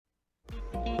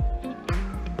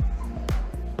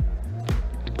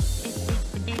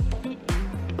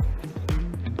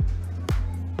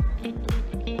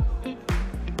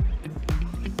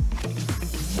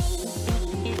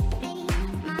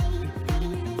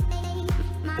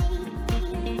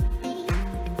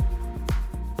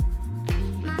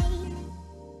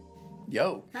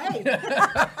Yo. Hey.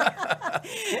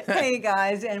 Hey,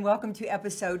 guys, and welcome to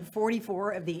episode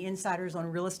 44 of the Insiders on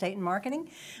Real Estate and Marketing.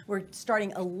 We're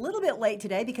starting a little bit late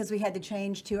today because we had to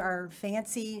change to our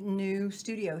fancy new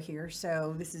studio here.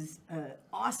 So this is an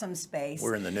awesome space.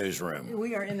 We're in the newsroom.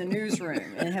 We are in the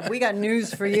newsroom, and we got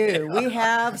news for you. We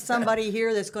have somebody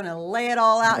here that's going to lay it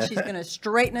all out. She's going to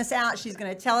straighten us out. She's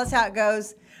going to tell us how it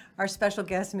goes. Our special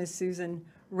guest, Miss Susan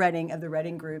Redding of the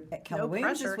Redding Group at Keller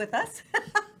Williams, is with us.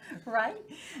 Right.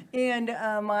 And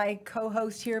my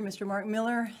co-host here, Mr. Marc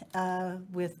Miller,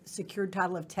 with Secured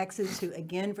Title of Texas, who,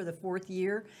 again, for the fourth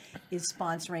year, is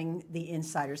sponsoring the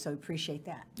Insider. So appreciate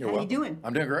that. You're How welcome. you doing?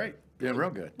 I'm doing great. Doing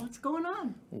real good. What's going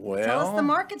on? Well, tell us the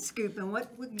market scoop and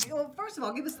well, first of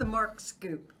all, give us the Marc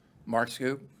scoop. Marc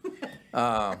scoop?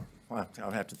 Well,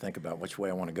 I'll have to think about which way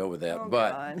I want to go with that. Oh,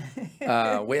 but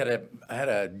God. I had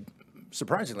a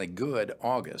surprisingly good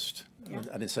August. Yeah.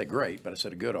 I didn't say great, but I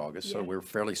said a good August. Yeah. So we're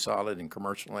fairly solid in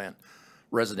commercial and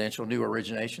residential. New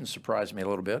originations surprised me a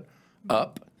little bit,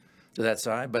 up to that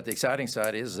side. But the exciting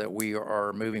side is that we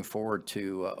are moving forward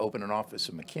to open an office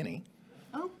in McKinney.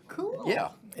 Oh, cool. Yeah.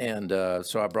 And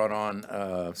so I brought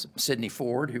on Sydney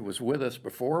Ford, who was with us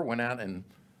before, went out and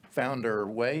found her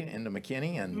way into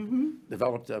McKinney and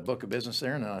developed a book of business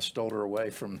there, and then I stole her away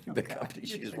from the company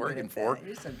she's working for.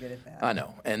 You're so good at that. I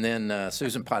know. And then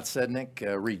Susan Podsednik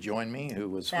rejoined me, who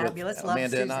was Fabulous. with Love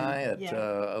Amanda Susan. and I at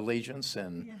Allegiance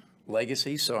and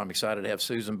Legacy, so I'm excited to have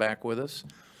Susan back with us.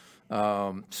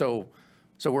 So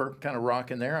we're kind of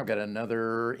rocking there. I've got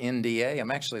another NDA.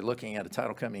 I'm actually looking at a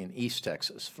title company in East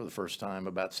Texas for the first time,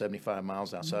 about 75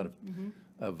 miles outside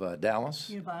of Dallas.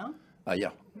 You buy them?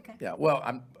 Yeah. Okay. Yeah. Well,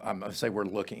 I'm gonna say we're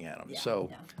looking at them.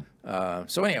 Yeah,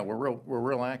 So anyhow, we're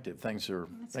real active. Things are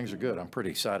good. I'm pretty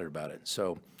excited about it.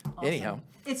 So anyhow,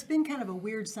 it's been kind of a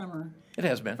weird summer. It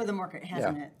has been for the market,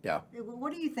 hasn't it? Yeah.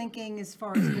 What are you thinking as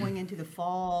far as going into the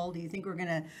fall? Do you think we're going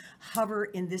to hover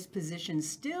in this position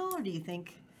still, or do you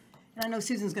think? And I know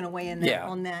Susan's going to weigh in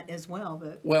on that as well.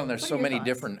 Well, and there's so many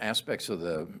different aspects of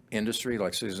the industry.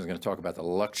 Like Susan's going to talk about the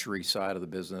luxury side of the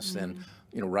business. And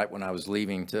right when I was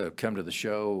leaving to come to the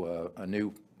show, a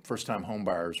new first-time home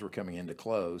buyers were coming in to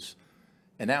close.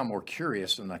 And now I'm more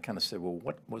curious, and I kind of said, well,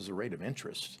 what was the rate of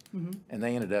interest? And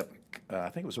they ended up, I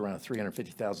think it was around a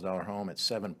 $350,000 home at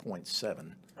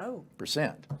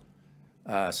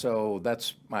 7.7%. So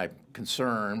that's my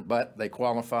concern, but they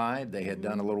qualified. They had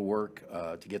done a little work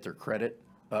to get their credit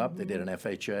up. They did an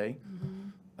FHA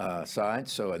side,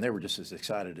 and they were just as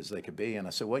excited as they could be. And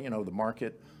I said, well, the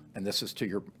market, and this is to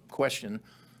your question,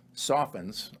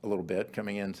 softens a little bit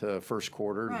coming into first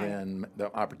quarter, then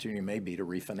the opportunity may be to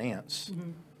refinance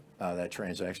that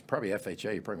transaction. Probably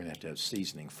FHA, you're probably going to have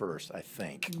seasoning first, I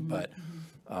think. But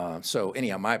so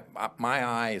anyhow, my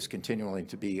eye is continuing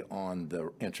to be on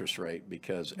the interest rate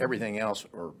because everything else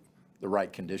are the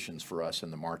right conditions for us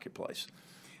in the marketplace.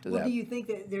 Well, do you think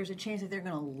that there's a chance that they're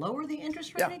going to lower the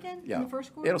interest rate again in the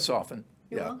first quarter? It'll soften.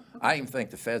 Will? Okay. I even think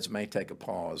the Feds may take a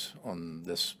pause on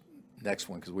this next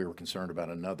one because we were concerned about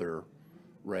another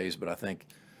raise, but I think,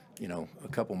 a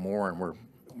couple more, and we're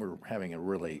having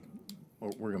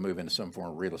we're going to move into some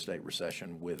form of real estate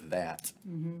recession with that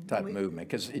type of movement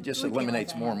because it just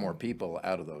eliminates more and more people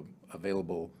out of the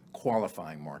available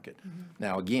qualifying market.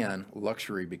 Now, again,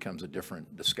 luxury becomes a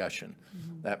different discussion.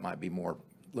 That might be more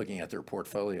looking at their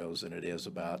portfolios than it is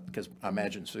about, because I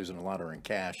imagine, Susan, a lot are in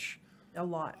cash. A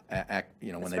lot. When they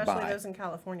buy. Especially those in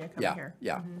California coming here.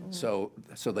 Yeah. So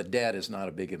the debt is not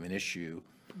a big of an issue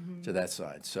to that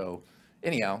side. So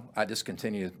anyhow, I just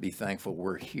continue to be thankful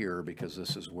we're here because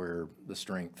this is where the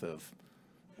strength of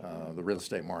the real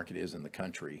estate market is in the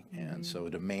country. And so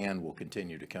demand will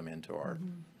continue to come into our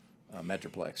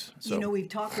metroplex. So, we've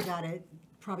talked about it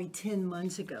probably 10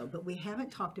 months ago, but we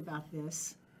haven't talked about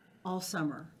this all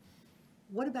summer.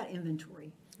 What about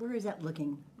inventory? Where is that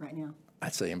looking right now?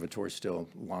 I'd say inventory is still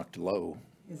locked low.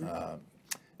 Is it?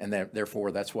 And therefore,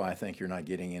 that's why I think you're not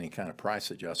getting any kind of price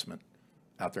adjustment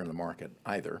out there in the market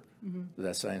either.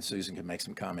 That's saying Susan can make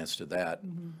some comments to that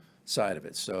side of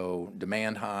it. So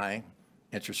demand high,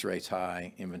 interest rates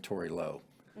high, inventory low.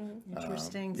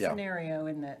 Interesting scenario,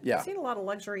 isn't it? Yeah. I've seen a lot of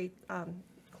luxury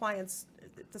clients,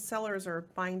 the sellers are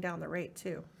buying down the rate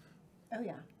too. Oh,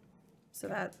 yeah. So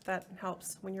that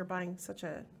helps when you're buying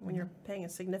when you're paying a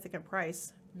significant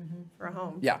price for a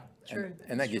home. Yeah. True.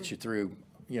 And that gets you through,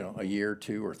 a year,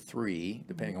 2 or 3,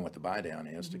 depending on what the buy down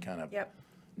is, to kind of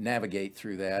navigate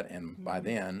through that. And by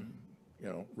then,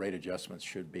 rate adjustments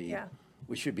should be,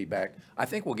 we should be back. I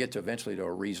think we'll get to eventually to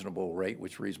a reasonable rate,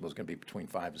 which reasonable is going to be between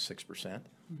 5% and 6%.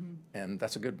 And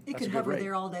that's a good, It that's could a good hover rate.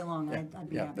 there all day long. I'd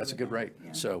be happy That's a with good that. rate.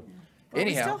 Yeah. So Well,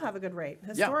 we Anyhow. still have a good rate.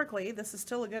 Historically, this is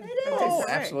still a good. Oh, rate.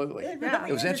 absolutely. Yeah.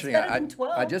 It was It's interesting. better I than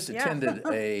 12. I just Yeah. attended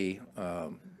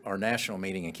our national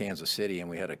meeting in Kansas City, and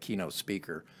we had a keynote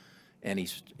speaker, and he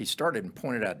started and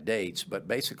pointed out dates, but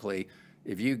basically,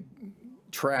 if you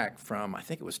track from, I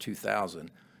think it was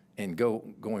 2000, and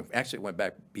actually it went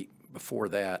back before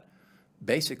that,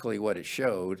 basically what it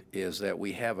showed is that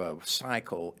we have a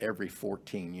cycle every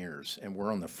 14 years, and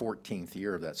we're on the 14th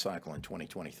year of that cycle in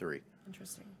 2023.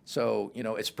 Interesting. So,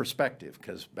 it's perspective,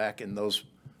 because back in those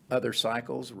other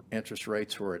cycles, interest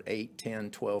rates were at 8, 10,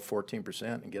 12,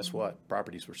 14%, and guess what?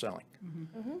 Properties were selling.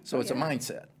 So it's a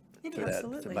mindset It to is. that.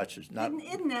 Absolutely. Much as not,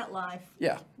 Isn't that life?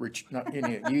 yeah,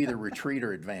 you either retreat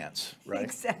or advance, right?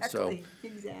 Exactly. So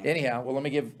Exactly. anyhow, well, let me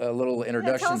give a little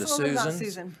introduction to us a little bit about Susan.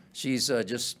 Susan. She's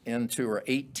just into her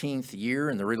 18th year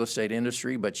in the real estate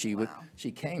industry, but she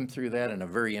came through that in a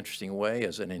very interesting way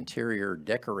as an interior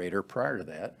decorator prior to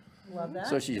that. Love that.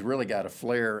 So she's really got a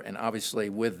flair, and obviously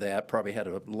with that, probably had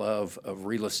a love of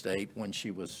real estate when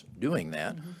she was doing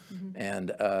that.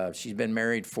 And she's been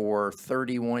married for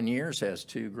 31 years, has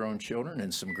 2 grown children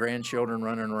and some grandchildren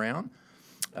running around.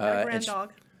 A grand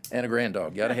dog. And a grand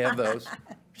dog. Got to have those.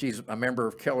 She's a member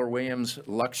of Keller Williams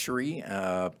Luxury,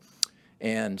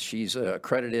 and she's an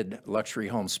accredited luxury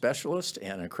home specialist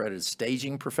and an accredited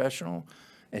staging professional.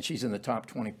 And she's in the top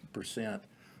 20%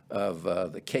 of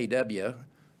the KW.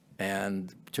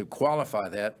 And to qualify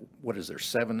that, what is there,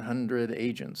 700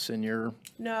 agents in your?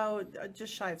 No,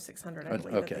 just shy of 600, I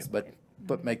believe. Okay, at this but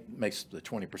point. makes the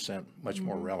 20% much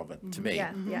more relevant to me.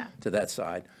 Yeah. To that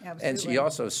side. And Absolutely. she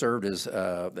also served as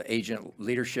the Agent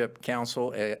Leadership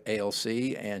Council,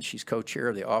 ALC, and she's co-chair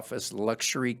of the Office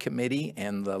Luxury Committee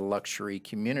and the Luxury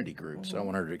Community Group. So I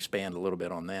want her to expand a little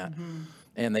bit on that.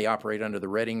 And they operate under the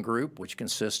Redding Group, which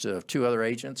consists of 2 other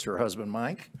agents, her husband,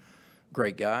 Mike,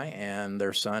 great guy, and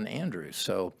their son, Andrew.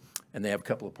 So, and they have a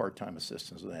couple of part-time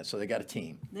assistants with that. So they got a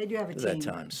team. They do have a at team. that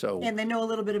time. So And they know a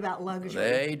little bit about luxury.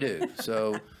 they do.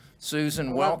 So,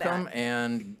 Susan, Love welcome, that.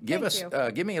 and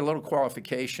give me a little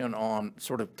qualification on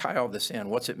sort of tie all this in.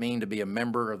 What's it mean to be a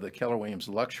member of the Keller Williams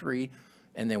Luxury,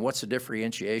 and then what's the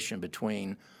differentiation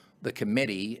between the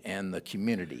committee and the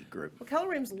community group? Well, Keller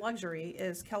Williams Luxury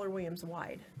is Keller Williams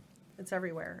wide. It's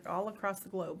everywhere, all across the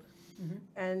globe.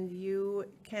 And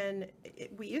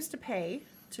we used to pay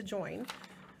to join,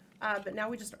 but now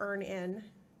we just earn in.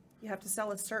 You have to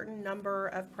sell a certain number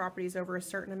of properties over a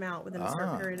certain amount within a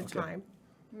certain period of okay. time.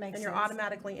 Makes And you're sense.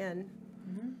 automatically in.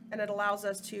 And it allows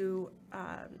us to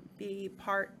be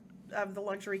part of the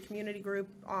luxury community group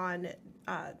on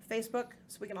Facebook,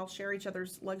 so we can all share each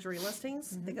other's luxury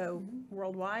listings. They go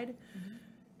worldwide.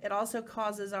 It also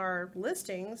causes our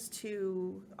listings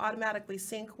to automatically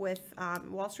sync with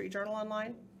Wall Street Journal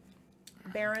Online,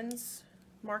 Barron's,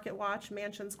 Market Watch,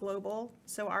 Mansions Global.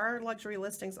 So our luxury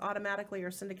listings automatically are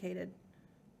syndicated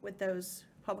with those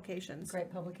publications.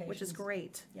 Great publications. Which is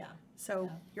great. Yeah. So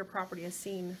your property is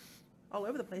seen all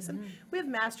over the place. And we have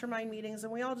mastermind meetings,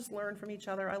 and we all just learn from each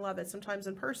other. I love it. Sometimes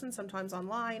in person, sometimes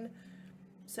online.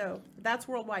 So that's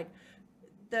worldwide.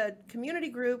 The community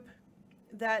group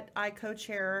that I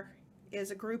co-chair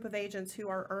is a group of agents who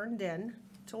are earned in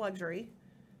to luxury.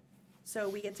 So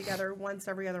we get together once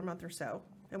every other month or so,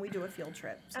 and we do a field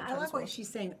trip. I sometimes like we'll- what she's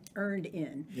saying, earned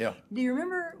in. Yeah. Do you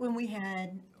remember when we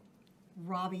had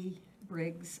Robbie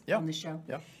Briggs Yeah. on the show?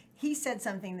 Yeah. He said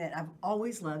something that I've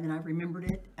always loved, and I've remembered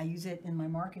it. I use it in my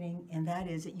marketing, and that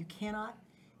is that you cannot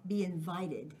be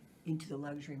invited into the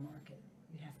luxury market.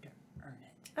 You have to earn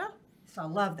it. Oh, So I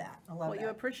love that. I love well, that. you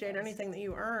appreciate anything that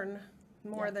you earn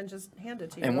more than just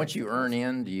handed to you. And once you earn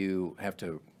in, do you have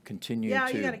to continue Yeah,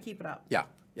 to? you got to keep it up. Yeah,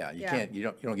 yeah. You Yeah. can't. You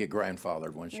don't get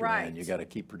grandfathered once you're in. Right. You got to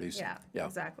keep producing. Yeah,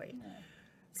 exactly.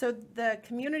 So the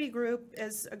community group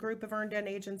is a group of earned in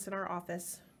agents in our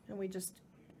office, and we just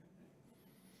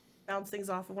bounce things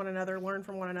off of one another, learn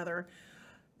from one another.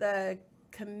 The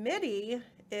committee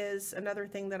is another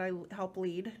thing that I help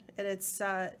lead, and it's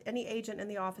any agent in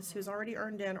the office who's already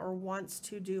earned in or wants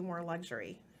to do more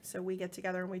luxury. So we get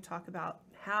together and we talk about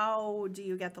how do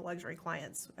you get the luxury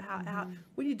clients? How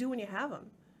what do you do when you have them?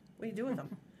 What do you do with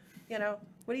them? You know,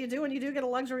 what do you do when you do get a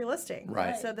luxury listing?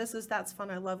 Right. So that's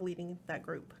fun. I love leading that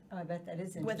group Oh, I bet that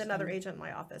is interesting. with another agent in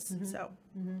my office. So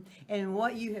And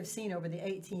what you have seen over the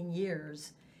 18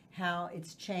 years, how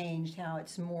it's changed, how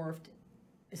it's morphed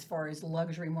as far as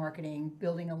luxury marketing,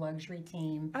 building a luxury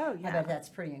team. Oh, I yeah. bet that's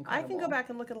pretty I incredible. can go back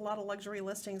and look at a lot of luxury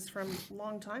listings from a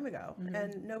long time ago,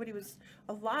 and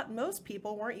most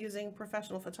people weren't using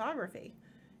professional photography.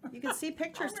 You could see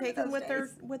pictures remember taken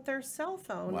those with their cell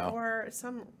phone Wow. or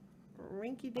some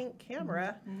rinky-dink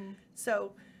camera.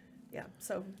 So Yeah,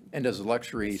 so And does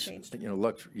luxury, It's changed.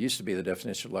 luxury, used to be the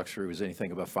definition of luxury was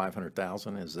anything above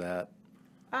 500,000, is that?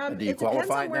 Do you it depends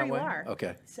qualify on in where that you way? are.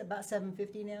 Okay, It's about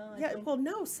 750 now, I Yeah, think. well,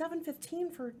 no,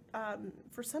 715 for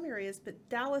some areas, but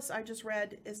Dallas, I just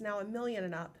read, is now $1 million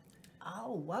and up.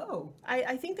 Oh, whoa.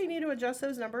 I think they need to adjust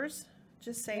those numbers,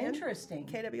 just saying. Interesting.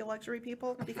 KW luxury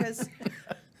people, because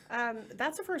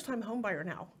that's a first-time home buyer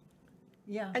now.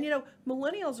 Yeah. And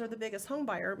millennials are the biggest home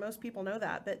buyer. Most people know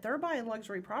that, but they're buying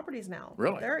luxury properties now.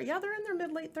 Really? They're in their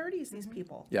mid-late 30s, these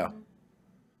people. yeah.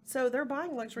 So they're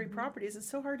buying luxury properties. It's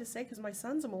so hard to say because my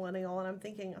son's a millennial, and I'm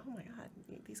thinking, oh my God,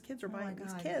 these kids are Oh my buying.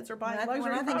 These God. kids are buying When I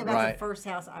luxury think properties. about Right. the first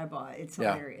house I bought, it's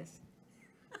Yeah. hilarious.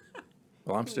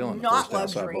 Well, I'm still in the Not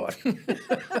first house I bought.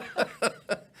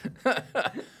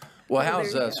 Well,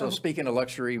 how's, there you so go. speaking of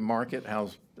luxury market,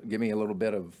 give me a little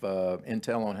bit of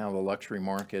intel on how the luxury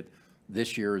market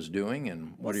this year is doing,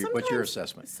 and what's your Sometimes-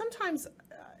 assessment?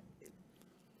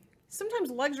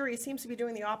 Sometimes luxury seems to be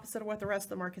doing the opposite of what the rest of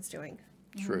the market's doing.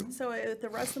 True. So if the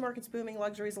rest of the market's booming,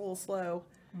 luxury is a little slow,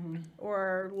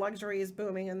 or luxury is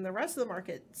booming and the rest of the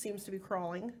market seems to be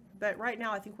crawling. But right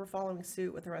now, I think we're following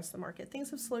suit with the rest of the market. Things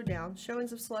have slowed down.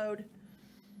 Showings have slowed.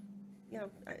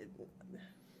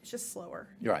 It's just slower.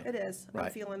 You're right. It is. I'm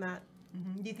Right. feeling that.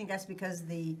 Do you think that's because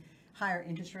the higher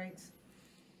interest rates?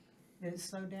 That it's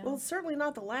slowed down? Well, it's certainly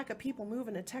not the lack of people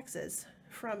moving to Texas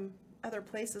from other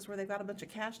places where they've got a bunch of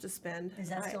cash to spend. Is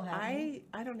that still happening?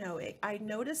 I don't know. I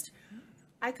noticed,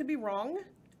 I could be wrong,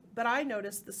 but I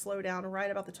noticed the slowdown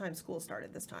right about the time school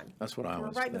started this time. That's what I We're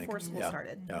was right thinking. before school Yeah,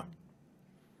 started. Yeah.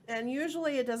 And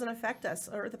usually it doesn't affect us,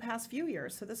 or the past few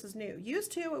years, so this is new.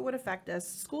 Used to, it would affect us.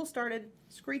 School started,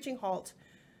 screeching halt,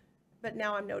 but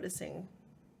now I'm noticing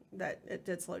that it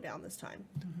did slow down this time.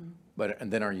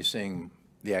 And then are you seeing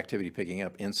the activity picking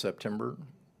up in September?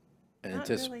 And Not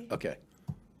really. Okay.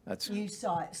 That's, You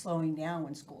saw it slowing down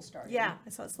when school started. Yeah, I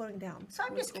saw it slowing down. So I'm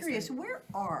when just school curious, started. where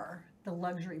are the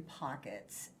luxury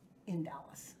pockets in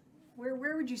Dallas? Where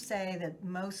would you say that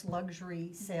most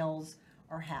luxury sales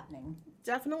are happening?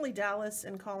 Definitely Dallas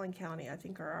and Collin County, I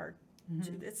think, are our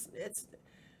two. It's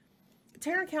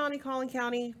Tarrant County, Collin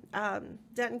County,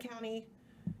 Denton County,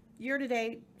 year to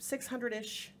date,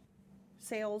 600-ish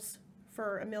sales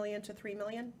for $1 million to $3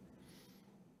 million,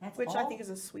 That's which I all? think is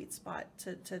a sweet spot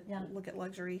to Yeah. look at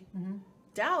luxury.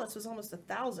 Dallas was almost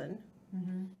 1,000,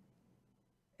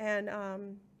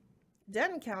 and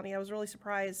Denton County, I was really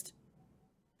surprised.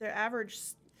 Their average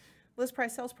list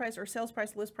price, sales price, or sales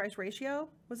price, list price ratio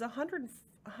was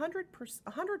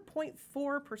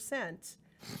 100.4%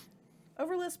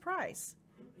 over list price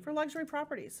for luxury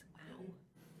properties.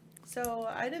 So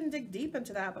I didn't dig deep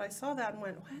into that, but I saw that and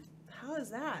went, what? How is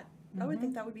that? I would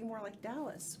think that would be more like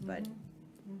Dallas, but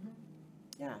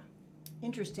yeah.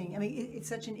 Interesting. I mean, it's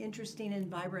such an interesting and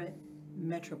vibrant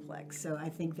metroplex. So I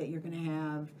think that you're going to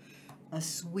have a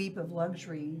sweep of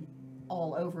luxury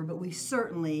all over, but we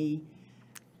certainly,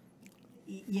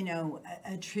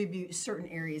 attribute certain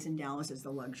areas in Dallas as the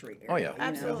luxury area. Oh, yeah.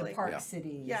 Absolutely. The Park Yeah.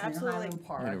 Cities. Yeah, and absolutely. Highland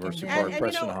Park. University and Park, then-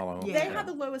 Preston Hollow. They Yeah. had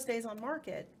the lowest days on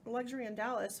market. Luxury in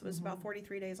Dallas was about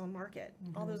 43 days on market.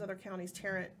 All those other counties,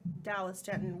 Tarrant, Dallas,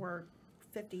 Denton, were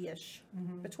 50-ish,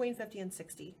 between 50 and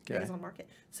 60 days Okay. on market.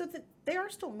 So they are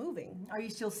still moving. Are you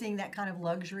still seeing that kind of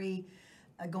luxury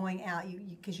going out?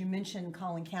 Because you mentioned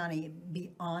Collin County.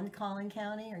 Beyond Collin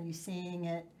County, are you seeing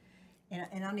it?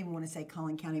 And I don't even want to say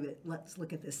Collin County, but let's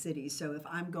look at the cities. So if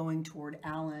I'm going toward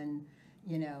Allen,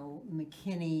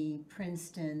 McKinney,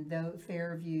 Princeton,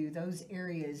 Fairview, those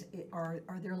areas, are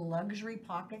there luxury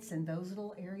pockets in those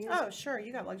little areas? Oh, sure.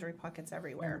 You got luxury pockets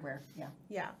everywhere. Everywhere, yeah.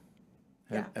 Yeah.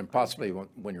 and possibly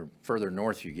when you're further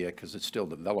north you get, because it's still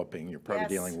developing, you're probably Yes.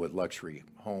 dealing with luxury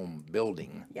home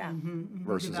building Yeah.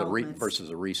 versus Developments.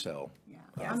 a resale. Yeah.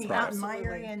 Yes, I mean, out in my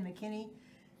absolutely. area in McKinney,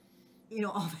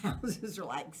 all the houses are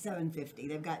like $750.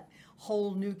 They've got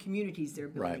whole new communities they're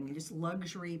building, Right. and just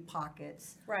luxury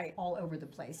pockets Right. all over the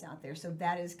place out there. So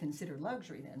that is considered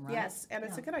luxury then, right? Yes, and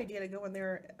it's a good idea to go in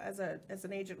there as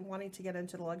an agent wanting to get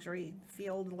into the luxury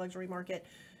field, the luxury market.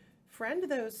 Friend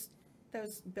those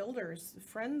builders,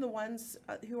 friend the ones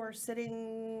who are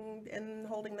sitting and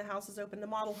holding the houses open, the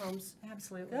model homes.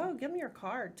 Absolutely. Go, give them your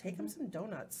card, take them some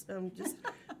donuts, just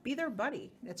be their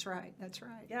buddy. That's right. That's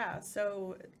right. Yeah,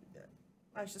 so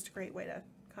that's just a great way to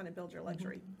kind of build your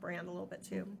luxury brand a little bit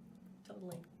too.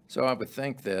 Totally. So I would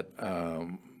think that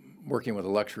working with a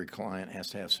luxury client has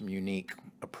to have some unique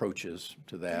approaches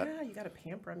to that. Yeah, you got to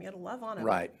pamper them, you got to love on them.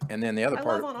 Right. And then the other I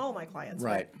part. love on all my clients. but-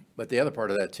 Right. But the other part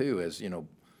of that too is,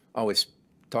 always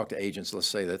talk to agents, let's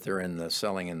say that they're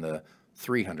selling in the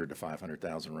 300 to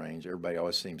 500,000 range. Everybody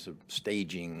always seems to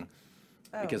staging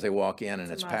because they walk in and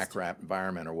It's it's a pack must. wrap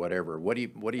environment or whatever. What do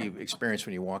you experience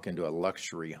when you walk into a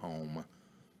luxury home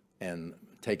and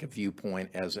take a viewpoint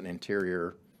as an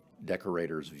interior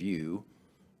decorator's view?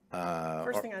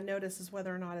 First thing I notice is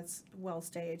whether or not it's well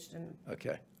staged, and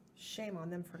Okay, shame on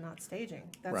them for not staging.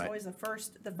 That's Right. always the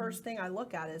first thing I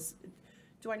look at is,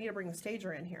 do I need to bring the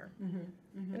stager in here?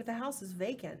 And if the house is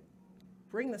vacant,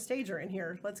 bring the stager in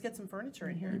here. Let's get some furniture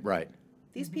in here. right.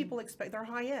 These people expect, they're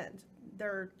high end.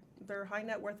 They're high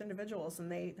net worth individuals,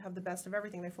 and they have the best of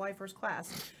everything. They fly first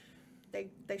class.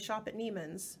 They shop at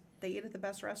Neiman's. They eat at the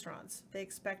best restaurants. They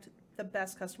expect the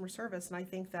best customer service. And I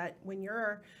think that when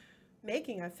you're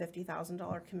making a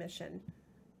 $50,000 commission,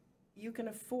 you can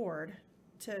afford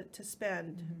to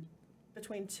spend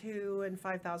between $2,000 and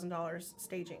 $5,000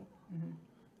 staging.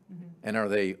 And are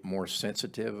they more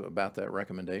sensitive about that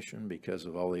recommendation because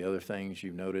of all the other things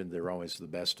you've noted? They're always the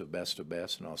best of best of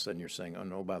best, and all of a sudden you're saying, oh,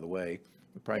 no, by the way,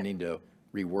 we probably need to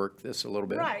rework this a little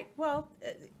bit? Right. Well,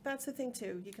 that's the thing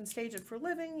too. You can stage it for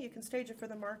living. You can stage it for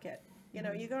the market. You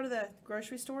know, you go to the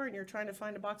grocery store and you're trying to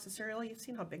find a box of cereal. You've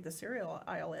seen how big the cereal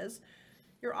aisle is.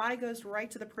 Your eye goes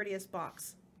right to the prettiest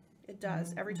box. It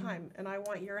does every time. And I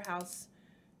want your house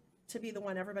to be the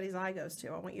one everybody's eye goes to.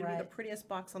 I want you to be the Right. prettiest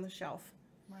box on the shelf.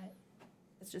 Right.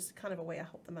 It's just kind of a way I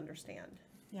help them understand.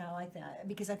 Yeah, I like that,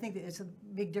 because I think that it's a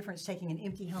big difference taking an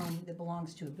empty home that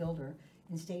belongs to a builder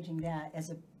and staging that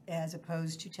as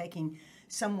opposed to taking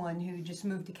someone who just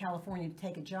moved to California to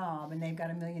take a job and they've got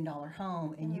 $1 million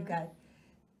home and you've got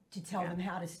to tell them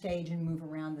how to stage and move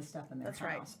around the stuff in their That's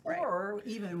right, house. right. Or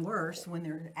even worse, when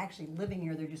they're actually living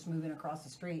here, they're just moving across the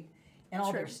street and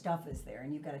all their True. stuff is there,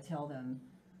 and you've got to tell them,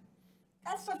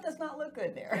 that stuff does not look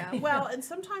good there. Yeah. Well, and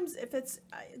sometimes if it's,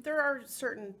 there are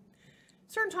certain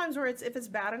times where if it's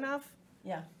bad enough,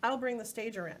 Yeah. I'll bring the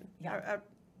stager in. Yeah.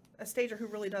 A stager who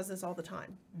really does this all the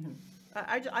time.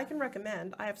 I can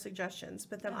recommend, I have suggestions,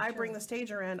 but then Yeah, I sure. bring the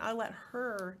stager in, I let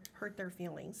her hurt their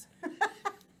feelings.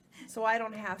 So I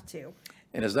don't have to.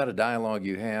 And is that a dialogue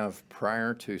you have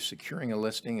prior to securing a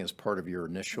listing as part of your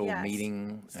initial Yes.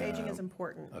 meeting? Staging is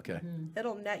important. Okay,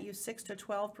 It'll net you 6 to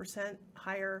 12%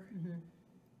 higher.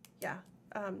 Yeah,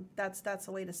 that's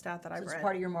the latest stat that I've So it's read.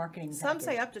 part of your marketing Some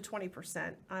say package. up to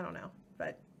 20%, I don't know,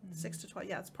 but 6 to 12,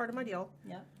 yeah, it's part of my deal.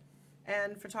 Yeah.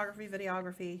 And photography,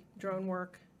 videography, drone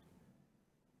work.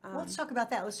 Well, let's talk about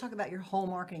that. Let's talk about your whole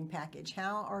marketing package.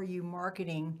 How are you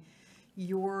marketing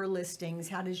your listings?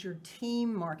 How does your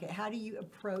team market? How do you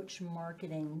approach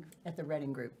marketing at the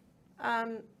Redding Group?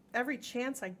 Every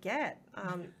chance I get,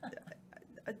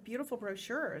 beautiful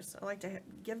brochures. I like to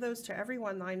give those to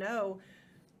everyone I know.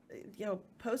 You know,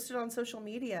 post it on social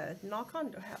media.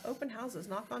 Open houses.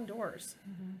 Knock on doors.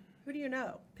 Who do you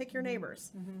know? Pick your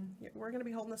neighbors. We're going to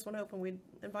be holding this one open. We'd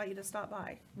invite you to stop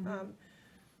by.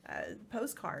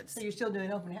 Postcards. So you're still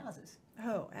doing open houses?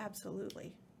 Oh,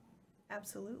 absolutely.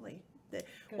 Absolutely.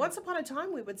 Once upon a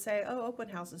time, we would say, oh, open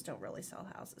houses don't really sell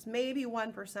houses. Maybe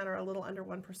 1% or a little under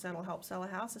 1% will help sell a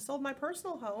house. I sold my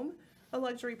personal home, a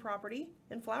luxury property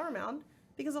in Flower Mound,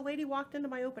 because a lady walked into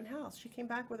my open house. She came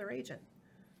back with her agent.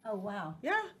 Oh, wow.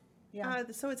 Yeah. Yeah.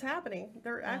 So it's happening.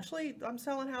 They're actually, I'm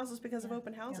selling houses because of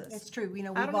open houses. It's true. You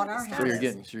know, I we don't bought know our the so you're house.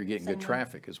 getting good Same way.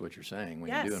 traffic is what you're saying when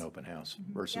you do Yes. an open house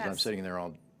versus I'm Yes. sitting there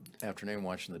all afternoon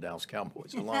watching the Dallas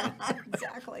Cowboys alone.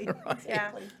 Exactly. Yeah.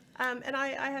 Exactly. And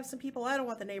I have some people, I don't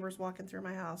want the neighbors walking through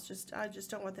my house. I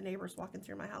just don't want the neighbors walking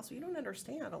through my house. You don't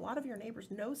understand. A lot of your neighbors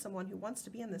know someone who wants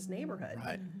to be in this neighborhood.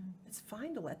 Right. It's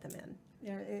fine to let them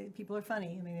in. People are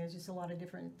funny. I mean, there's just a lot of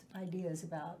different ideas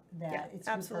about that. Yeah, It's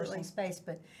your absolutely. personal space,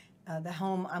 but the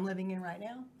home I'm living in right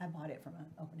now, I bought it from an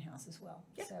open house as well.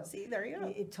 Yeah, So see, there you go.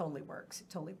 it totally works. It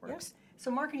totally works. So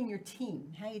marketing your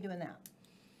team, how are you doing that?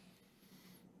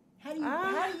 How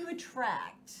do you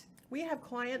attract? We have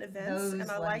client events, Those and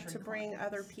I like luxury to bring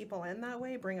other clients. people in that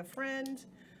way, bring a friend.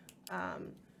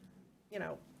 You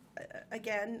know,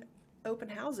 again, open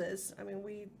houses. I mean,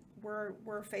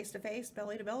 we're face to face,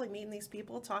 belly to belly, meeting these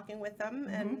people, talking with them,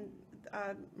 and It's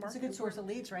a marketing. good source of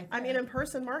leads right there. I mean, in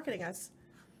person marketing us.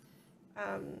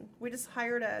 We just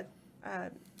hired a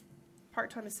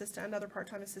part-time assistant, another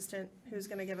part-time assistant who's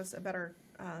going to give us a better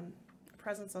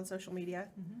presence on social media.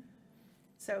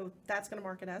 So that's going to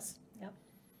market us. Yep.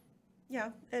 Yeah,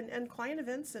 and client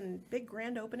events and big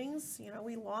grand openings. You know,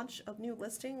 we launch a new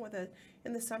listing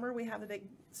in the summer we have a big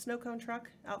snow cone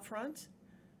truck out front.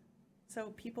 So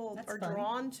people That's are fun.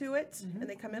 drawn to it and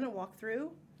they come in and walk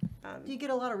through. Do you get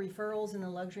a lot of referrals in the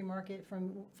luxury market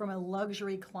from a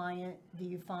luxury client? Do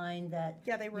you find that?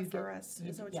 Yeah, they you refer get- us,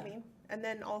 is that what you yeah. mean? And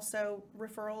then also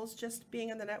referrals, just being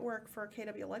in the network for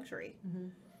KW Luxury.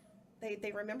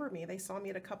 they remember me. They saw me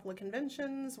at a couple of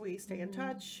conventions. We stay in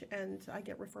touch, and I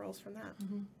get referrals from that.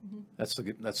 That's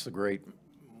the great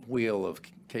wheel of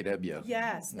KW.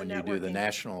 Yes, the When you do the networking.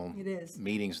 national It is.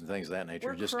 meetings and things of that nature,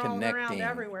 We're just crawling around connecting.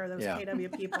 everywhere, those Yeah. KW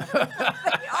people. Are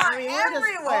We're just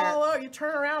everywhere. all over. You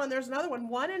turn around and there's another one.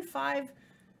 1 in 5,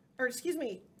 or excuse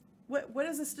me, what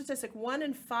is the statistic? 1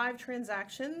 in 5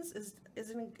 transactions is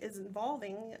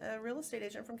involving a real estate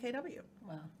agent from KW.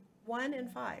 Wow. 1 in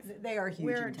 5. They are huge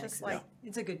We're in just Texas. like-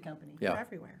 It's a good company. We're Yeah.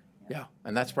 everywhere. Yeah,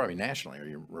 and that's probably nationally. Are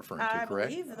you referring to, I correct?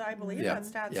 believe Yeah, that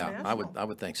stats yeah. national. I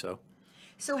would think so.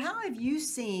 So how have you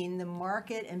seen the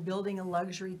market and building a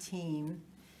luxury team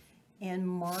and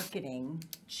marketing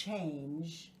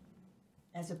change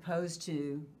as opposed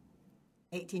to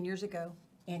 18 years ago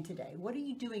and today? What are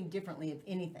you doing differently, if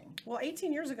anything? Well,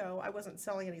 18 years ago, I wasn't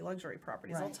selling any luxury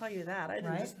properties. I'll Right. tell you that. I didn't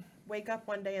Right. just wake up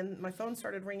one day and my phone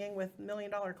started ringing with $1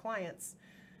 million clients.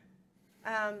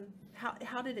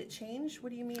 How did it change? What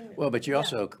do you mean? Well, but you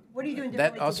also. What are you doing that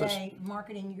differently also s- today,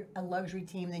 marketing a luxury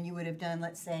team than you would have done,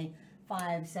 let's say,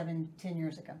 5, 7, 10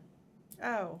 years ago?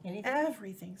 Oh, Anything?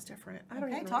 everything's different. I don't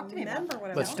Okay, even talk to me about remember that.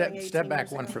 what I But was doing 18 step back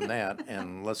years one ago. from that,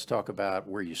 and let's talk about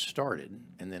where you started,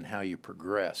 and then how you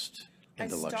progressed I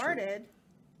into luxury. started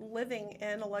living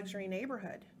in a luxury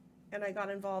neighborhood, and I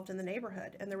got involved in the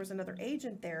neighborhood, and there was another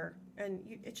agent there, and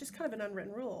it's just kind of an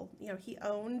unwritten rule. You know, he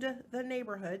owned the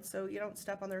neighborhood, so you don't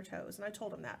step on their toes. And I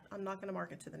told him that. I'm not going to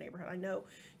market to the neighborhood. I know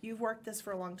you've worked this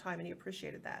for a long time, and he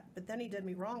appreciated that. But then he did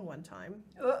me wrong one time,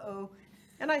 Uh-oh.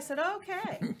 and I said,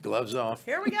 okay. Gloves off.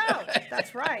 Here we go.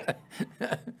 That's right.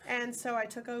 And so I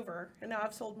took over, and now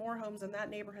I've sold more homes in that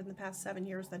neighborhood in the past 7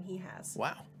 years than he has.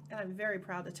 Wow. And I'm very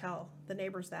proud to tell the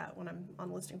neighbors that when I'm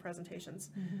on listing presentations.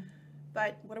 Mm-hmm.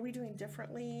 But what are we doing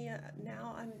differently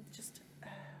now? I'm just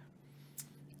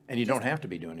And you don't have to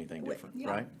be doing anything different, yeah.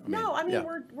 right? no. I mean, yeah.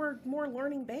 we're more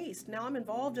learning based now. I'm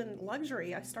involved in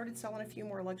luxury. I started selling a few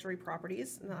more luxury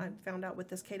properties, and I found out what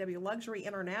this KW Luxury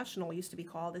International used to be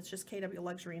called. It's just KW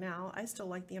Luxury now. I still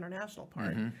like the international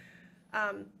part.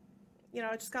 Mm-hmm. You know,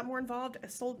 I just got more involved. I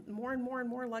sold more and more and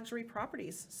more luxury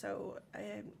properties. So,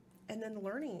 and then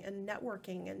learning and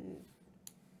networking and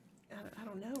I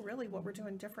don't know really what we're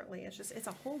doing differently. It's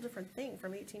a whole different thing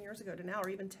from 18 years ago to now, or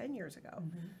even 10 years ago.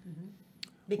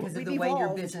 Because of We've the way your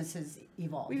evolved. business has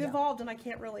evolved. We've yeah. evolved, and I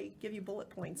can't really give you bullet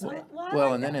points of it. I Well,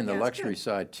 like and then that. in the Yeah, it's luxury good.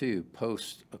 side too,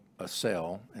 post a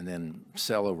sale and then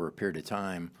sell over a period of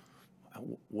time,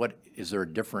 what is there a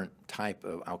different type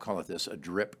of, I'll call it this, a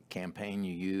drip campaign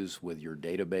you use with your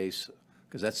database?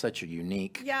 Because that's such a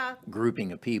unique Yeah.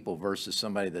 grouping of people versus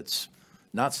somebody that's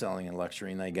not selling in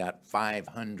luxury and they got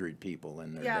 500 people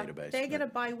in their Yeah, database. they get a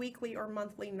biweekly or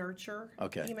monthly nurture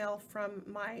Okay. email from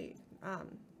my.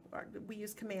 We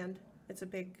use Command. It's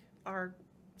our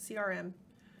CRM.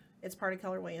 It's part of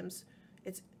Keller Williams.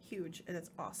 It's huge and it's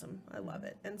awesome. I love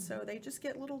it. And so they just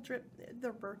get little drip,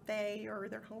 their birthday or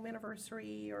their home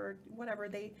anniversary or whatever.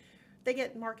 They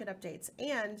get market updates,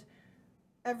 and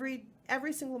every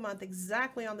single month,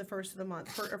 exactly on the first of the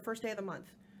month, or first day of the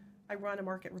month, I run a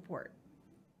market report.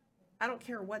 I don't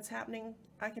care what's happening.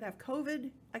 I could have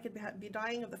COVID. I could be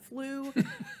dying of the flu.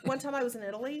 One time I was in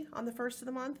Italy on the first of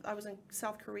the month. I was in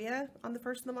South Korea on the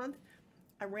first of the month.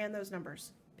 I ran those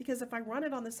numbers because if I run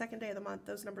it on the second day of the month,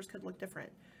 those numbers could look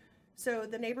different. So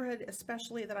the neighborhood,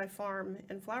 especially that I farm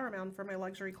in Flower Mound for my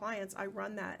luxury clients, I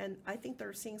run that, and I think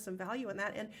they're seeing some value in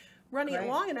that. And running it Great.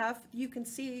 long enough, you can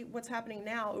see what's happening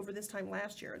now over this time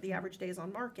last year, the average days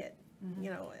on market,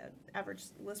 you know, average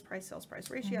list price, sales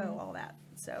price ratio, all that.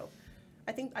 So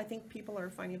I think people are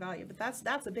finding value, but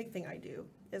that's a big thing I do,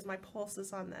 is my pulse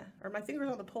is my fingers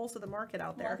on the pulse of the market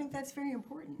out Well, I there. think that's very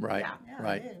important. Right, Yeah. Yeah,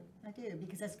 right. I do,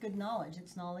 because that's good knowledge.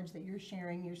 It's knowledge that you're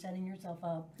sharing. You're setting yourself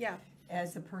up Yeah.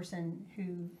 as the person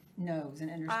who knows and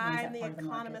understands I'm that the part of the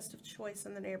market. economist of choice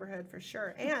in the neighborhood for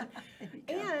sure.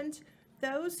 And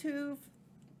those who've,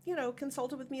 you know,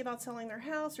 consulted with me about selling their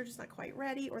house are just not quite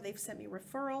ready, or they've sent me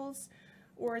referrals,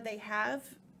 or they have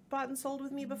bought and sold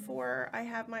with me before. I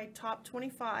have my top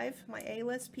 25, my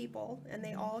A-list people, and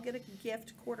they all get a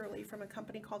gift quarterly from a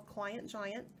company called Client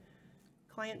Giant.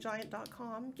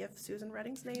 ClientGiant.com. Give Susan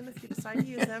Redding's name if you decide to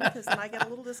use them, because then I get a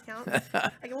little discount.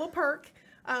 I get a little perk.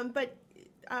 But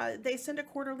they send a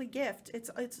quarterly gift. It's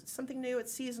something new.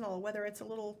 It's seasonal, whether it's a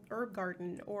little herb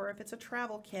garden, or if it's a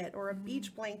travel kit, or a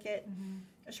beach blanket,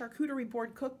 a charcuterie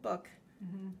board cookbook.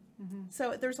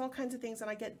 So there's all kinds of things,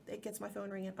 and it gets my phone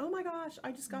ringing. Oh my gosh,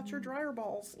 I just got your dryer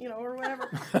balls, you know, or whatever.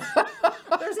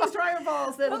 There's these dryer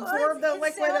balls that Well, absorb the it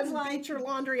liquid sounds and like- beat your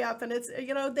laundry up, and it's,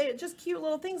 you know, they just cute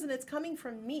little things, and it's coming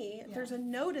from me. Yeah. There's a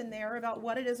note in there about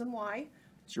what it is and why.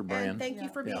 It's your brand. And thank you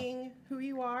for Yeah. being who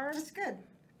you are. That's good.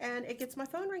 and it gets my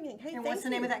phone ringing. Hey, And what's the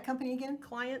name of that company again?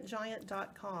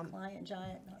 ClientGiant.com.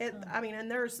 ClientGiant.com. I mean,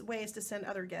 and there's ways to send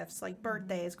other gifts like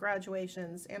birthdays,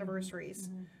 graduations, anniversaries.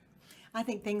 I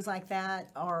think things like that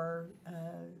are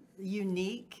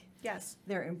unique. Yes.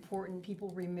 They're important. People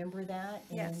remember that,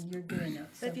 and Yes. you're doing it.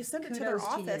 But if you send it to their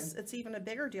office, it's even a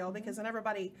bigger deal because then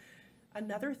everybody,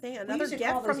 another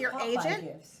gift from your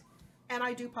agent. And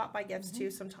I do pop by gifts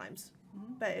too sometimes,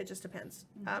 but it just depends.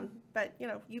 But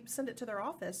you send it to their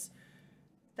office,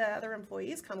 the other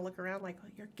employees kind of look around like,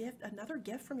 your gift, another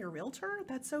gift from your realtor?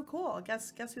 That's so cool.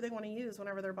 Guess who they want to use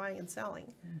whenever they're buying and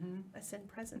selling? I send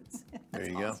presents. There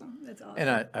you go. That's awesome. And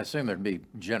I assume there'd be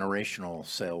generational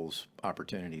sales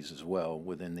opportunities as well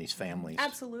within these families.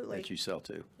 Absolutely. That you sell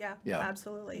to. Yeah, Yeah.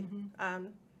 absolutely.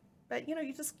 But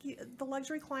the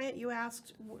luxury client, you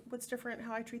asked what's different,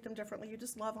 how I treat them differently. You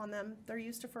just love on them. They're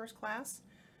used to first class.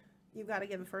 You've got to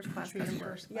give a first class Treat 'em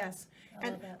customer. first class. Yes, I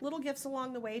love and that. little gifts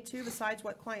along the way too. Besides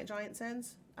what Client Giant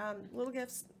sends, little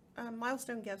gifts,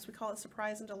 milestone gifts. We call it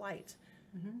surprise and delight.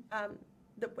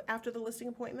 After the listing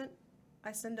appointment,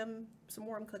 I send them some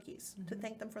warm cookies to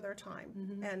thank them for their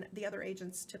time. And the other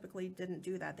agents typically didn't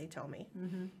do that. They tell me.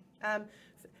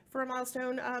 For a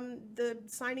milestone, the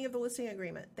signing of the listing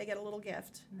agreement, they get a little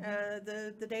gift.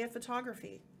 The day of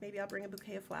photography, maybe I'll bring a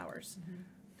bouquet of flowers.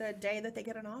 The day that they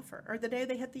get an offer, or the day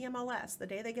they hit the MLS, the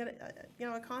day they get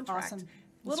a contract. Awesome.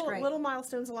 That's great. Little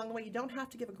milestones along the way. You don't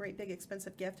have to give a great big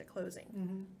expensive gift at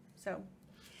closing. So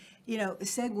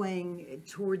Segueing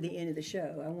toward the end of the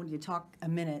show, I wanted to talk a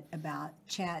minute about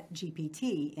Chat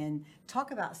GPT and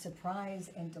talk about surprise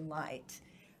and delight.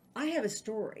 I have a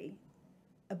story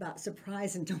about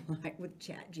surprise and delight with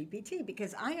Chat GPT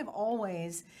because I have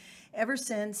always, ever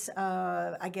since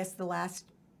I guess the last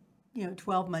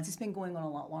 12 months, it's been going on a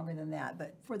lot longer than that,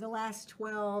 but for the last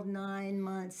 9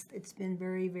 months, it's been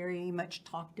very, very much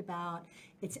talked about.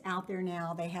 It's out there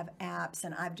now. They have apps,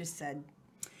 and I've just said,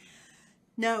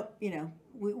 no,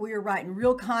 we are writing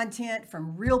real content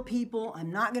from real people.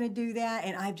 I'm not going to do that.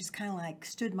 And I've just kind of like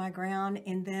stood my ground.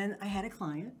 And then I had a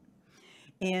client,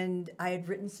 and I had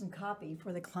written some copy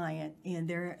for the client, and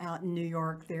they're out in New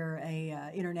York. They're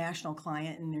a international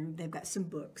client, and they've got some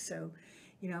books. So,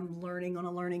 I'm learning on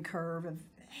a learning curve of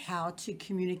how to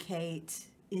communicate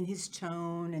in his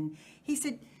tone. And he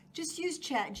said, just use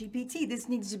Chat GPT. This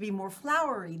needs to be more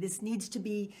flowery. This needs to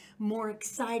be more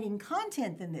exciting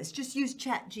content than this. Just use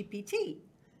Chat GPT.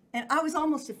 And I was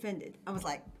almost offended. I was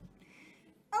like,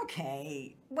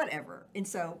 okay, whatever. And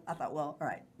so I thought, well, all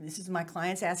right, this is my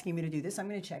client's asking me to do this. I'm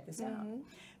going to check this out.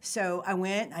 So I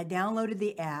went, I downloaded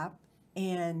the app,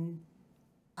 and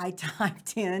I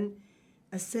typed in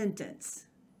a sentence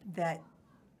that,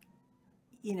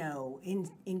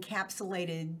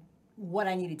 encapsulated what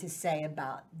I needed to say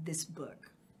about this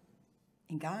book.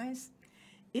 And guys,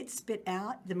 it spit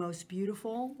out the most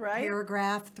beautiful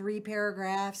paragraph, 3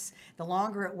 paragraphs. The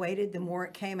longer it waited, the more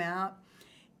it came out.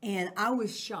 And I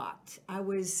was shocked. I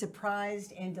was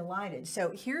surprised and delighted.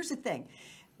 So here's the thing.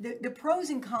 The pros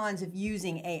and cons of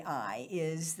using AI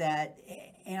is that,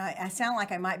 and I sound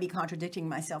like I might be contradicting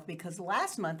myself because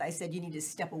last month I said you need to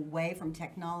step away from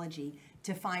technology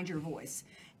to find your voice.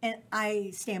 And I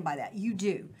stand by that. You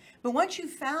do. But once you've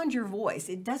found your voice,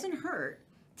 it doesn't hurt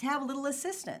to have a little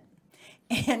assistant.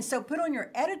 And so put on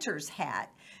your editor's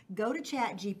hat, go to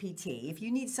Chat GPT. If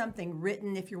you need something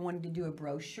written, if you're wanting to do a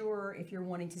brochure, if you're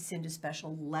wanting to send a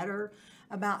special letter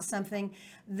about something,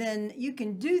 then you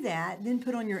can do that. Then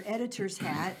put on your editor's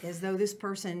hat as though this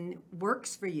person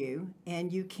works for you,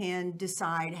 and you can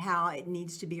decide how it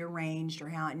needs to be arranged or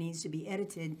how it needs to be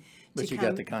edited. But you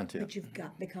got the content. But you've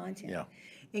got the content. Yeah.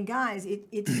 And guys,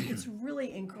 it's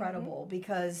really incredible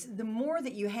because the more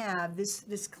that you have,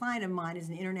 this client of mine is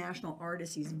an international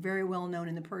artist. He's very well known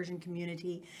in the Persian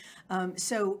community.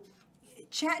 So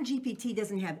ChatGPT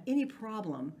doesn't have any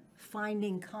problem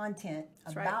finding content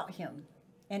about him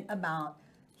and about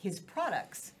his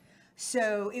products.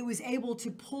 So it was able to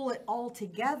pull it all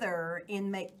together and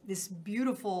make this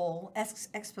beautiful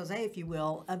expose, if you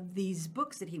will, of these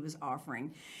books that he was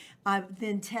offering. I've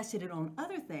then tested it on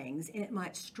other things, and it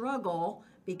might struggle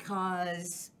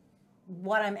because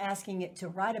what I'm asking it to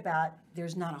write about,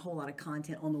 there's not a whole lot of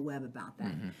content on the web about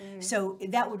that. So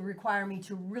that would require me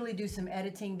to really do some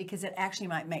editing because it actually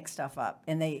might make stuff up.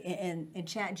 And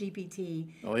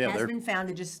ChatGPT has been found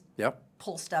to just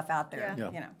pull stuff out there.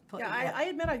 I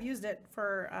admit I've used it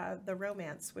for the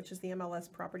romance, which is the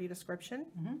MLS property description.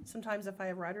 Sometimes if I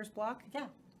have writer's block,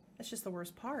 that's just the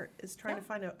worst part, is trying to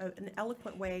find an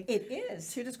eloquent way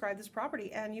to describe this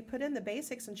property. And you put in the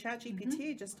basics, and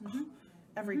ChatGPT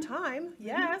every time.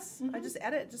 Yes, I just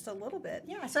edit just a little bit.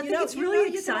 Yeah, so I You think know- it's you know, really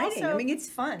you can exciting. I also- mean, it's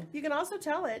fun. You can also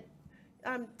tell it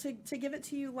to give it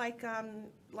to you like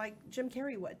Jim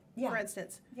Carrey would, Yeah. for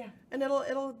instance. Yeah. And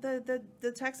it'll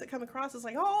the text that come across is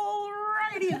like,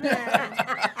 alrighty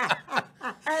then.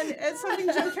 and it's something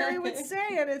Jim Carrey would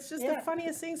say, and it's just Yeah. the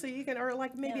funniest thing. So you can, or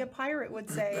like maybe Yeah. a pirate would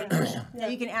say. Now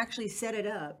you can actually set it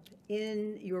up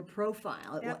in your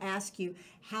profile. It Yep. will ask you,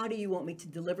 how do you want me to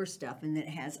deliver stuff? And then it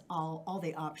has all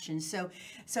the options. So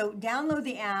download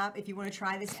the app if you want to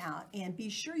try this out, and be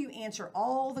sure you answer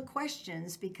all the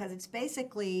questions, because it's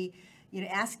basically,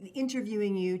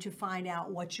 interviewing you to find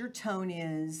out what your tone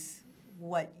is,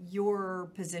 what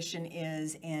your position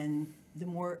is, and the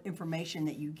more information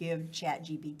that you give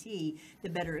ChatGPT, the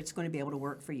better it's going to be able to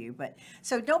work for you. But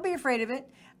so don't be afraid of it.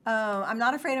 I'm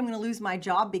not afraid I'm going to lose my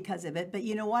job because of it. But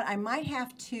you know what? I might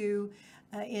have to,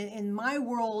 in my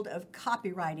world of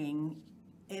copywriting,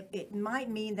 it might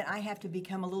mean that I have to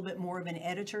become a little bit more of an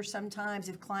editor sometimes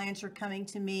if clients are coming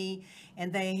to me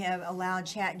and they have allowed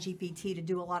ChatGPT to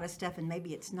do a lot of stuff and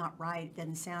maybe it's not right, it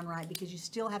doesn't sound right, because you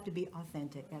still have to be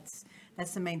authentic.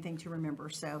 That's the main thing to remember.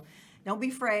 So don't be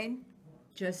afraid.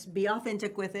 Just be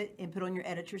authentic with it and put on your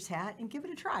editor's hat and give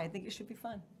it a try. I think it should be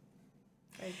fun.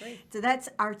 I agree. So that's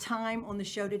our time on the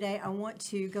show today. I want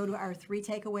to go to our 3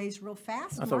 takeaways real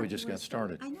fast. I thought Mark, we just you wanna got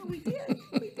started. I know we did.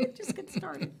 We did just get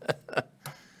started.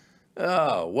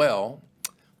 Oh, well,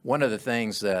 one of the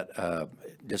things that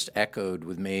just echoed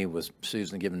with me was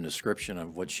Susan giving a description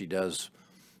of what she does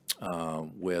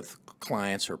with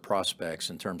clients or prospects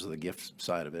in terms of the gift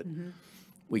side of it.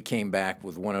 We came back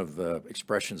with one of the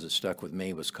expressions that stuck with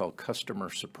me was called customer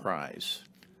surprise.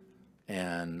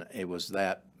 And it was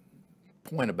that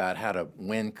point about how to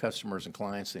win customers and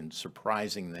clients and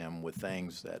surprising them with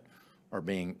things that are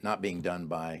not being done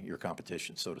by your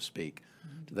competition, so to speak,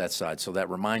 to that side. So that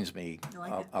reminds me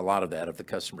a lot of that, of the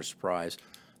customer surprise.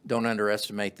 Don't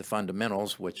underestimate the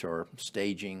fundamentals, which are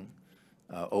staging,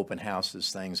 open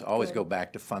houses, things. Always go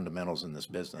back to fundamentals in this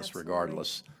business, Absolutely.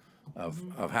 regardless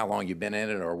of how long you've been in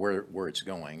it or where it's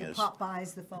going. Pop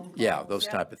buys, the phone calls. Yeah, those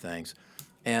Yeah. type of things.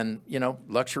 And,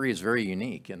 luxury is very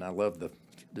unique, and I love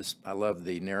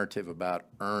the narrative about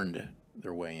earned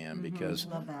their way in, because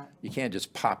Love that. you can't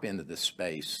just pop into this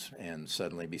space and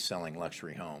suddenly be selling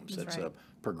luxury homes. That's It's right.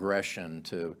 a progression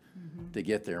to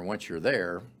get there. And once you're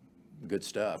there, good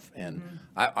stuff. And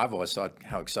I've always thought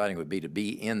how exciting it would be to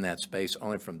be in that space,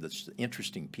 only from the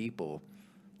interesting people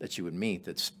that you would meet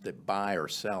that buy or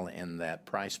sell in that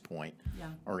price point, Yeah.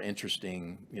 are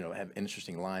interesting, have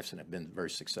interesting lives and have been very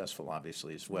successful,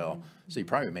 obviously, as well. So you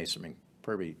probably made some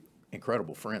pretty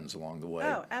incredible friends along the way.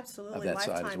 Oh, absolutely. Of that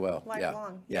side as well.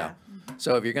 Lifelong. Yeah.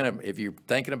 So if you're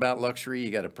thinking about luxury,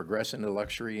 you got to progress into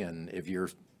luxury, and if you're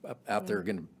out there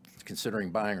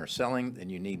considering buying or selling, then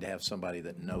you need to have somebody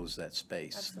that knows that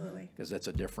space. Absolutely. Because that's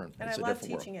a different, And it's I a love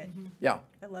different teaching world. it. Yeah,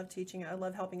 I love teaching it. I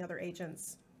love helping other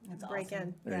agents That's break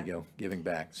awesome. in. there you go, giving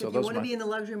back. So So if you those want are to be in the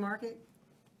luxury market,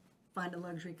 find a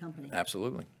luxury company.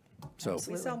 absolutely. So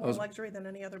We sell more those- luxury than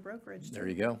any other brokerage. there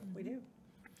too. you go. We do.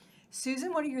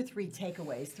 Susan, what are your 3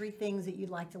 takeaways? 3 things that you'd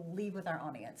like to leave with our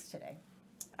audience today?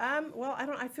 Well,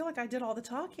 I feel like I did all the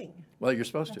talking. Well, you're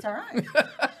supposed It's to. all right.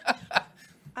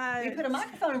 You put a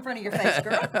microphone in front of your face,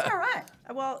 girl. It's all right.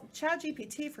 Well,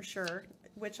 ChatGPT for sure,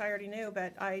 which I already knew,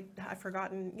 but I've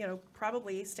forgotten,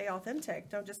 probably stay authentic.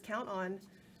 Don't just count on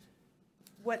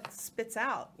what spits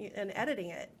out and editing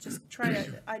it. Just try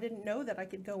to, I didn't know that I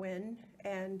could go in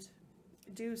and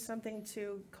do something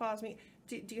to cause me.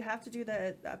 Do you have to do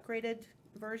the upgraded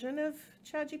version of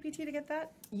ChatGPT to get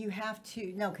that? You have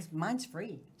to, no, because mine's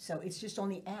free. So it's just on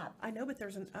the app. I know, but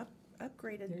there's an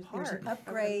upgraded There's part. an I would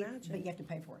upgrade, imagine. but you have to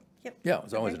pay for it. Yep. Yeah,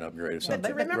 it's always an upgrade of But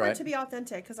something. to remember Right. to be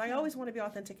authentic, because I always want to be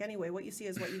authentic anyway. What you see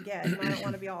is what you get. And I don't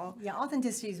want to be all Yeah,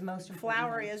 authenticity is most important.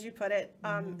 flowery, as you put it.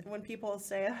 When people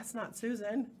say, that's not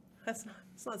Susan, it's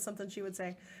not something she would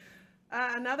say.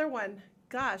 Another one,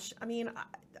 gosh, I mean,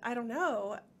 I don't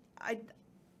know.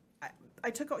 I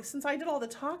took, since I did all the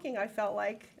talking, I felt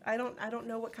like I don't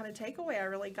know what kind of takeaway I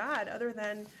really got, other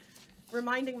than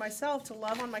reminding myself to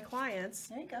love on my clients,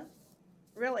 There you go.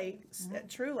 really,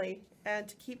 truly, and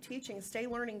to keep teaching, stay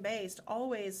learning based,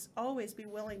 always be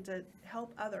willing to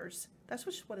help others. That's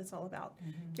what it's all about.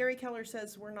 Gary Keller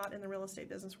says we're not in the real estate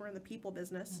business, we're in the people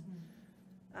business.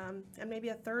 And maybe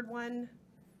a third one,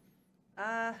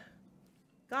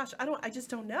 gosh, I just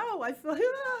don't know. I feel,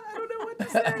 I don't know what to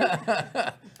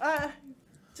say.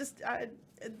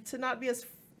 To not be as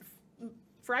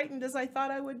frightened as I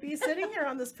thought I would be sitting here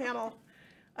on this panel,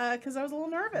 because I was a little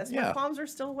nervous. My Yeah. palms are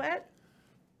still wet.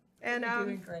 And You're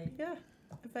doing great. yeah,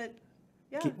 but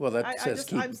Yeah. Well, that I says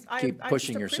just- keep I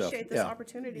pushing just yourself. appreciate this Yeah.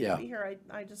 opportunity Yeah. to be here.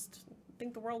 I just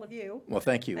think the world of you. Well,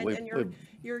 thank you. And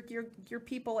your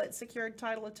people at Secured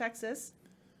Title of Texas.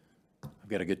 I've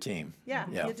got a good team.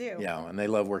 Yeah, you do. Yeah, and they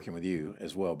love working with you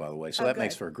as well, by the way. So Oh, that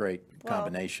makes good. for a great Well,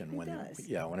 combination when, does.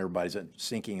 when everybody's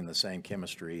syncing in the same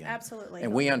chemistry. And, Absolutely.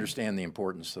 And we understand the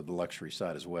importance of the luxury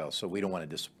side as well, so we don't want to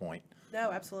disappoint, No,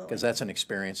 absolutely. because that's an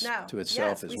experience No. to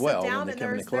itself Yes, as we well sit when down they and come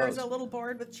in to there's close. a little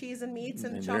board with cheese and meats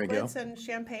and And there we go. chocolates and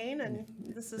champagne, and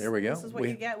this is There we go. This is what We-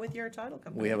 you get with your title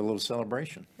company. We have a little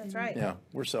celebration. That's right. Yeah,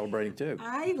 we're celebrating too.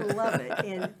 I love it,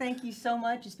 and thank you so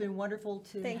much. It's been wonderful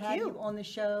to Thank have you. you on the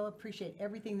show. Appreciate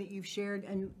everything that you've shared,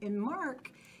 and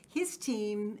Mark, his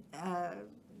team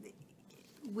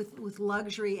with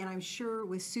luxury, and I'm sure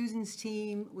with Susan's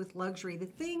team with luxury. The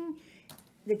thing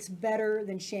that's better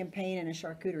than champagne and a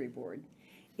charcuterie board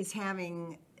is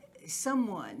having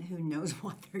someone who knows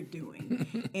what they're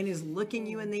doing and is looking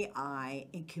you in the eye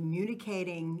and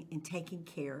communicating and taking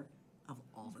care of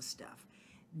all the stuff.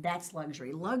 That's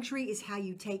luxury. Luxury is how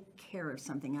you take care of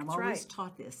something. I've always right.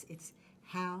 taught this. It's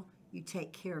how you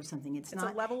take care of something. It's a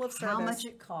not level of how service. much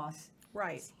it costs.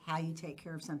 Right. It's how you take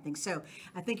care of something. So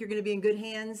I think you're going to be in good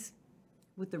hands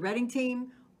with the Reading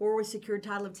team, or with Secured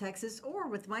Title of Texas, or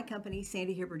with my company,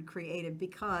 Sandy Hibbard Creative,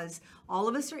 because all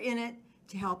of us are in it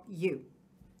to help you.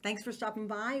 Thanks for stopping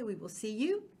by. We will see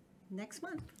you next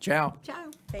month. Ciao. Ciao.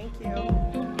 Thank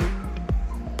you.